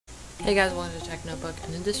Hey guys, welcome to Tech Notebook,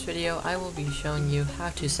 and in this video I will be showing you how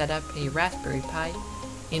to set up a Raspberry Pi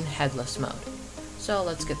in headless mode. So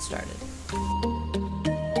let's get started.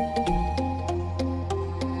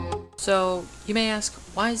 So you may ask,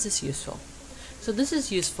 why is this useful? So this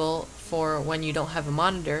is useful for when you don't have a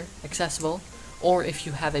monitor accessible, or if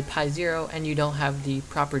you have a Pi Zero and you don't have the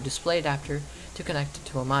proper display adapter to connect it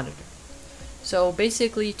to a monitor. So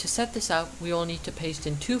basically, to set this up, we will need to paste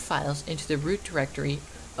in two files into the root directory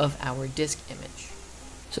of our disk image.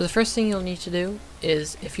 So the first thing you'll need to do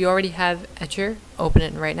is, if you already have Etcher, open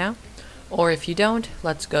it right now, or if you don't,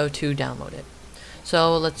 let's go to download it.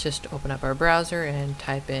 So let's just open up our browser and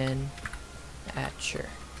type in Etcher,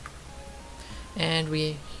 and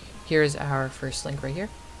here's our first link right here,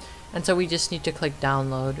 and so we just need to click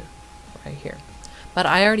download right here. But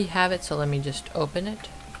I already have it, so let me just open it.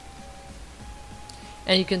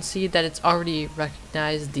 And you can see that it's already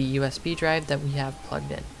recognized the USB drive that we have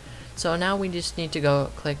plugged in. So now we just need to go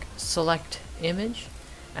click select image,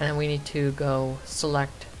 and then we need to go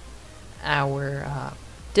select our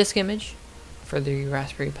disk image for the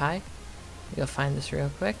Raspberry Pi. You'll find this real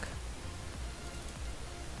quick.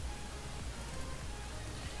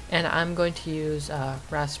 And I'm going to use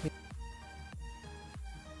Raspbian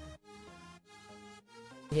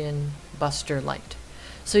Buster Lite.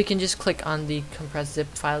 So you can just click on the compressed zip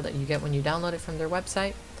file that you get when you download it from their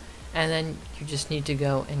website, and then you just need to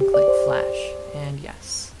go and click flash, and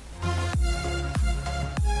yes.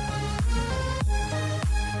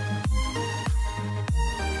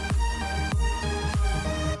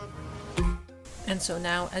 And so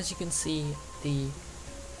now, as you can see, the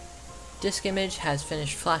disk image has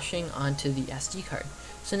finished flashing onto the SD card.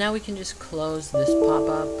 So now we can just close this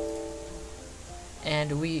pop-up,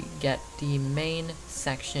 and we get the main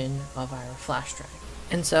section of our flash drive.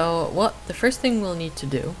 And so the first thing we'll need to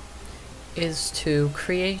do is to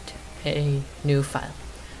create a new file.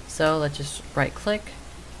 So let's just right click,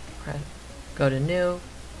 go to new,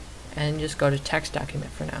 and just go to text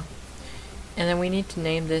document for now. And then we need to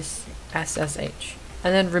name this SSH,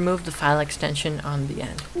 and then remove the file extension on the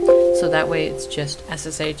end. So that way it's just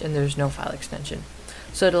SSH and there's no file extension.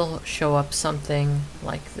 So it'll show up something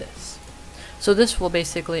like this. So this will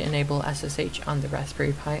basically enable SSH on the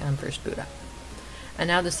Raspberry Pi on first boot up. And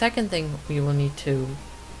now the second thing we will need to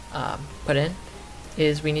put in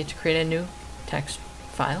is we need to create a new text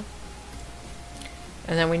file.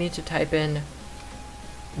 And then we need to type in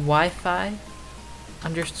Wi-Fi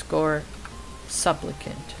 _supplicant.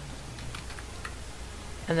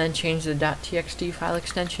 And then change the .txt file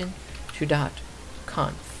extension to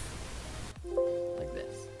 .conf.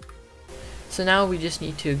 So now we just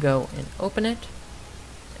need to go and open it,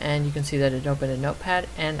 and you can see that it opened a notepad,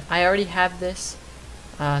 and I already have this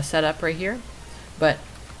set up right here, but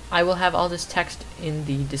I will have all this text in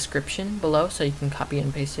the description below, so you can copy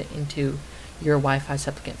and paste it into your Wi-Fi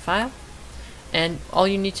supplicant file. And all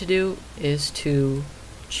you need to do is to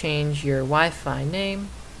change your Wi-Fi name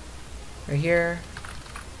right here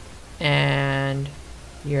and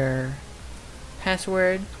your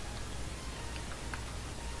password.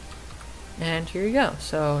 And here you go.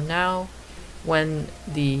 So now when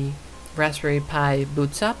the Raspberry Pi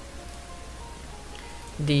boots up,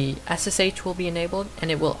 the SSH will be enabled and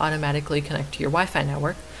it will automatically connect to your Wi-Fi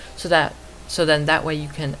network, so then that way you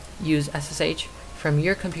can use SSH from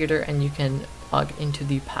your computer and you can log into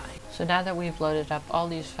the Pi. So now that we've loaded up all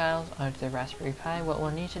these files onto the Raspberry Pi, what we'll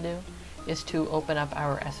need to do is to open up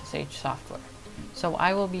our SSH software. So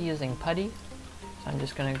I will be using PuTTY. So I'm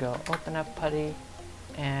just going to go open up PuTTY.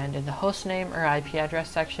 And in the host name or IP address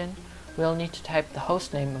section, we'll need to type the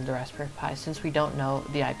host name of the Raspberry Pi, since we don't know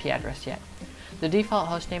the IP address yet. The default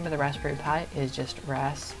host name of the Raspberry Pi is just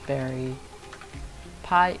Raspberry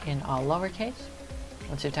Pi in all lowercase.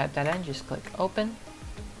 Once you type that in, just click open.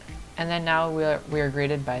 And then now we are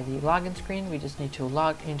greeted by the login screen. We just need to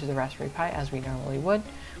log into the Raspberry Pi as we normally would,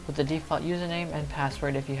 with the default username and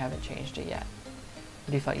password if you haven't changed it yet.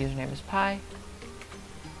 The default username is Pi.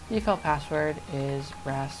 Default password is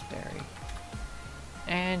Raspberry,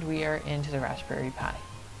 and we are into the Raspberry Pi.